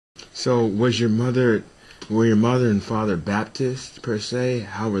So were your mother and father Baptist per se?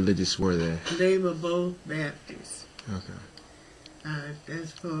 How religious were they? They were both Baptists. Okay.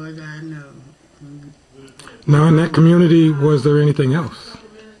 As far as I know. Now, in that community, was there anything else?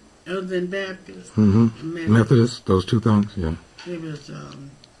 Other than Baptist? Mm-hmm. Methodist, those two things, yeah. It was,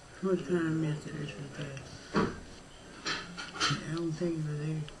 what kind of Methodist was that? I don't think it was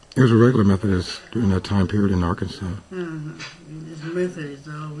there. It was a regular Methodist during that time period in Arkansas. It's Methodist,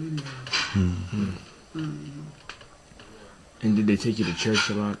 all we know. And did they take you to church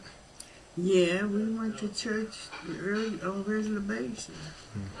a lot? Yeah, we went to church early on a regular basis.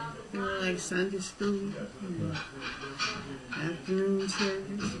 You know, like Sunday school, afternoon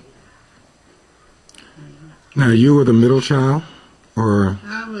service. Now, you were the middle child, or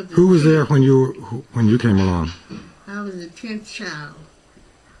who was there when you came along? I was the 10th child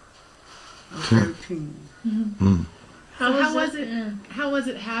of 13. How was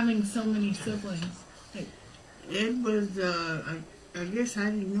it having so many siblings? It was, I guess I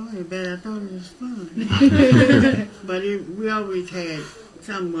didn't know it, but I thought it was fun. But we always had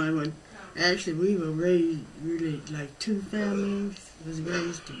someone. Actually, we were raised really like two families was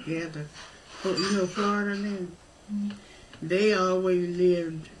raised together. But, you know, Florida then, they always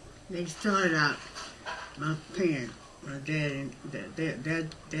lived. They started out. My parents, my dad, and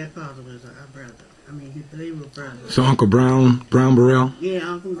their father was our brother. I mean, they were brothers. So Uncle Brown Burrell? Yeah,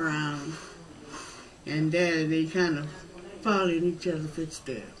 Uncle Brown. And Daddy, they kind of followed in each other's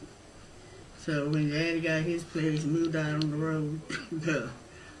footsteps. So when Daddy got his place, moved out on the road,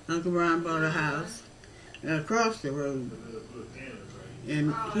 Uncle Brown bought a house across the road.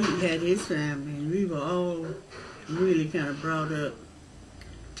 And he had his family, and we were all really kind of brought up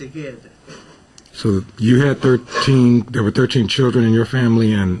together. So you had 13, there were 13 children in your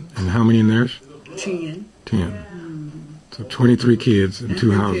family, and how many in theirs? 10. 10. So 23 kids in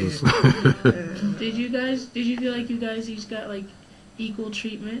two houses. Did you feel like you guys each got like equal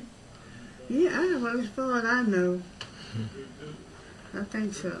treatment? Yeah, well, as far as I know, I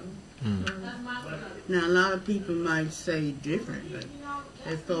think so. Now, a lot of people might say different, but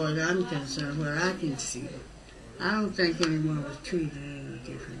as far as I'm concerned, what I can see, I don't think anyone was treated any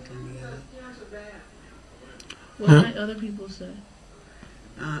different than the other. What might other people say?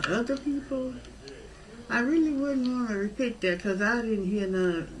 Other people, I really wouldn't want to repeat that because I didn't hear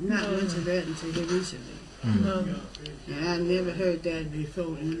not much of that until recently. And I never heard that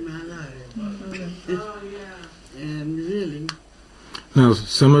before in my life. And really. Now,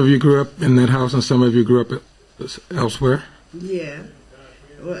 some of you grew up in that house and some of you grew up elsewhere? Yeah.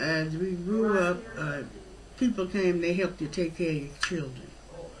 Well, as we grew up, people came, they helped you take care of your children.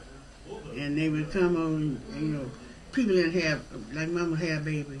 And they would come on, you know, people didn't have, like Mama had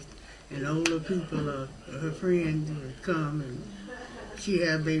babies, and older people, her friends would come, and she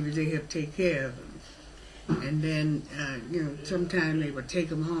had babies, they helped take care of them. And then, you know, sometimes they would take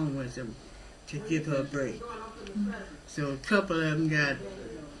them home with them to give her a break. So a couple of them got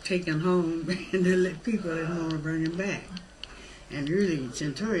taken home, and the people didn't want to bring them back. And really,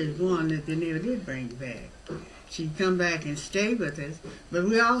 Centuria's one that they never did bring back. She'd come back and stay with us, but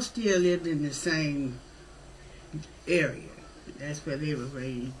we all still lived in the same area. That's where they were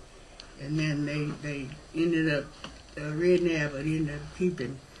raised. And then they ended up, Red and Albert ended up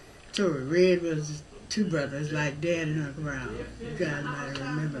keeping Tori. Red was two brothers, like Dad and Uncle Brown. You guys might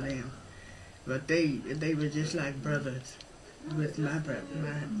remember them. But they were just like brothers with my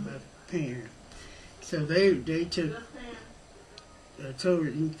parents. So they took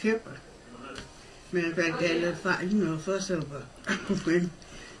Tori and kept her. Matter of fact, that little fight, you know, fuss over when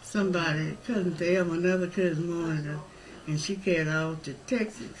somebody, cousin Thelma, another cousin wanted her, and she carried her off to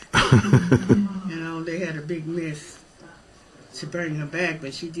Texas. You know, they had a big mess to bring her back,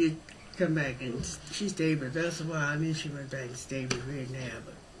 but she did come back, and she stayed with us a while, and then she went back and stayed with Red and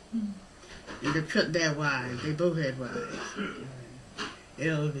Albert. And they cut their wives. They both had wives.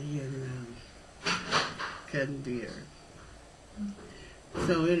 Elvie and cousin Beal.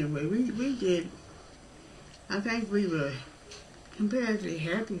 So anyway, we did. I think we were comparatively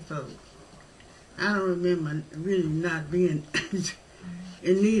happy folk. I don't remember really not being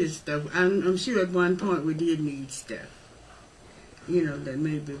in need of stuff. I'm sure at one point we did need stuff, you know, that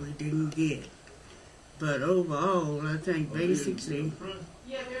maybe we didn't get. But overall, I think basically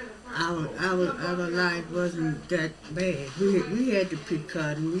our life wasn't that bad. We had to pick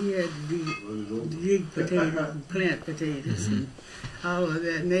cotton, we had to dig potatoes and plant potatoes and all of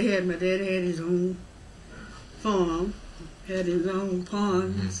that. And my dad had his own farm, had his own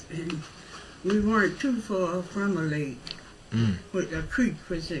ponds, and we weren't too far from a lake, with a creek,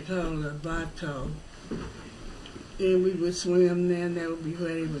 which they call a bottle. And we would swim there, and that would be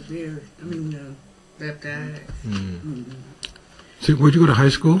where they were buried. Baptized. So, where'd you go to high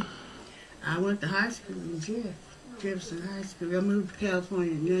school? I went to high school in Jefferson High School. I moved to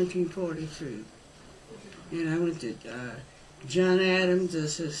California in 1943. And I went to John Adams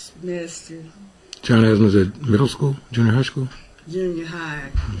as a semester. John Adams at middle school, junior high school? Junior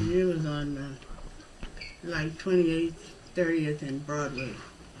high. And it was on like 28th, 30th and Broadway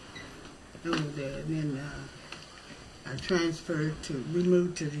over there. And then I transferred we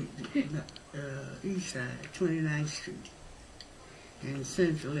moved to the east side, 29th Street. And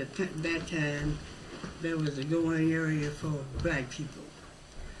Central, at that time, there was a going area for black people.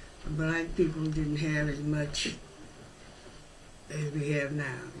 Black people didn't have as much as we have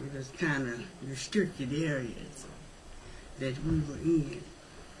now. It was kind of restricted areas that we were in.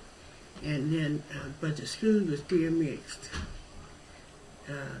 And then, but the school was still mixed.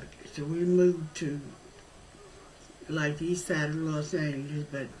 So we moved to like the east side of Los Angeles,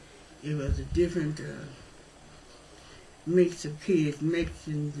 but it was a different mix of kids,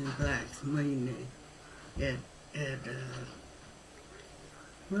 Mexicans and blacks, mainly at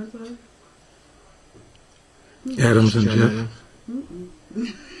what was it? Adams and Jeff.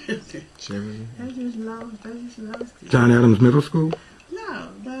 I just lost it. John Adams Middle School? No,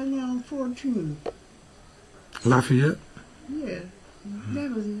 down there on 14. Lafayette? Yeah,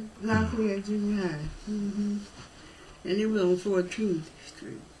 that was it. Lafayette Junior High. And it was on 14th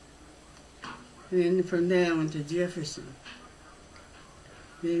Street. And then from there I went to Jefferson.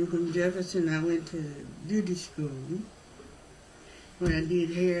 Then from Jefferson I went to beauty school, where I did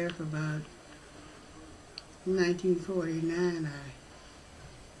hair for about 1949. I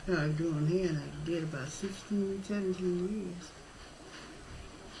started doing hair, and I did about 16, 17 years.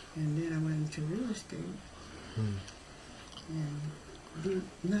 And then I went into real estate. And did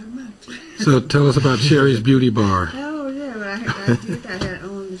not much. So tell us about Sherry's Beauty Bar. Oh, yeah, well, I did. I had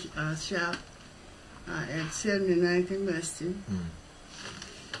owned a shop at 79th and Western,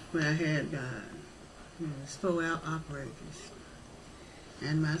 where I had 4 operators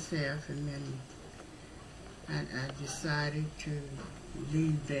and myself, and then I decided to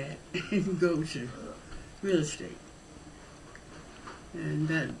leave that and go to real estate. And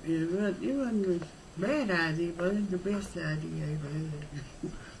that it wasn't a bad idea, but it was the best idea I ever had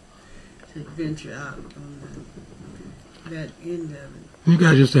to venture out on that end of it. You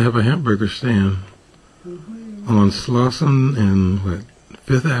guys used to have a hamburger stand on Slauson and what,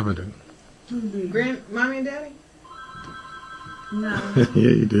 5th Avenue. Mommy and Daddy? No.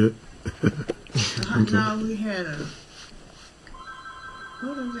 Yeah, you did. No, we had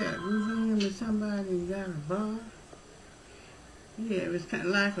what was that? We went in with somebody and got a bar. Yeah, it was kind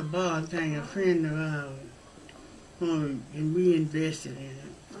of like a bar thing, a friend of ours. And we invested in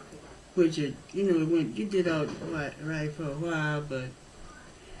it. Which, it did all right for a while, but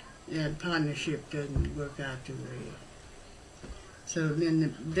that partnership doesn't work out too well. So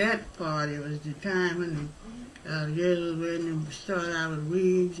then that party was the time when the girls were in to start out with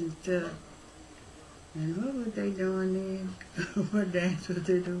wigs and stuff. And what were they doing then? What dance was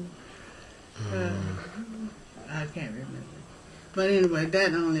they doing? I can't remember. But anyway,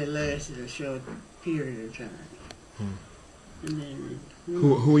 that only lasted a short period of time. And then,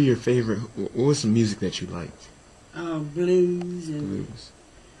 Who were your favorite? What was some music that you liked? Blues and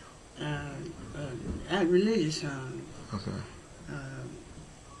religious songs. Okay.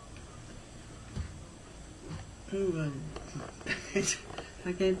 Who was it?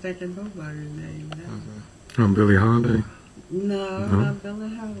 I can't think of nobody's name now. Okay. From Billie Holiday? No, not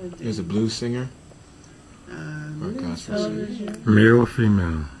Billie Holiday. There's a blues singer? Male or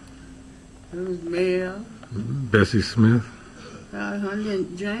female? It was male. Bessie Smith?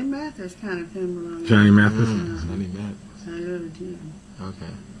 Johnny Mathis kind of came along. Johnny Mathis? Johnny Mathis. I loved him.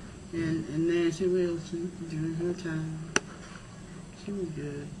 Okay. And Nancy Wilson during her time. She was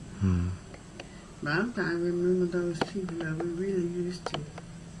good. But I'm trying to remember those people that we really used to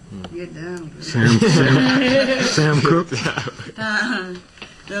get down with. Sam Cooke?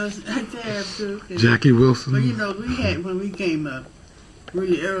 Those Sam Cooke. Jackie Wilson? Well, we had, when we came up,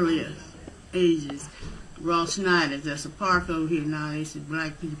 really earlier ages, Ross Snyder's. There's a park over here now they said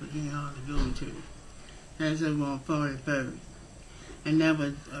black people can't hardly go to. That's over on 41st. And that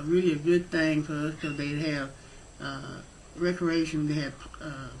was really a good thing for us because they'd have recreation. They had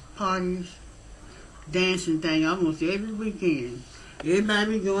parties, dancing thing almost every weekend.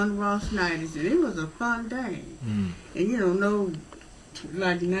 Everybody be going to Ross Snyder's, and it was a fun thing. And no,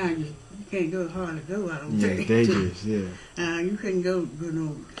 like now you can't hardly go. I don't think. Yeah, dangerous. Yeah. You couldn't go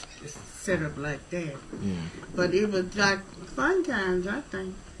set up like that. Yeah. But it was like fun times, I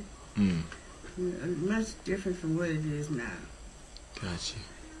think. Much different from what it is now. Gotcha.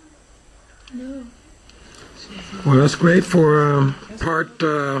 No. Well, that's great for part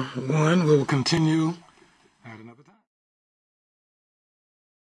one. We'll continue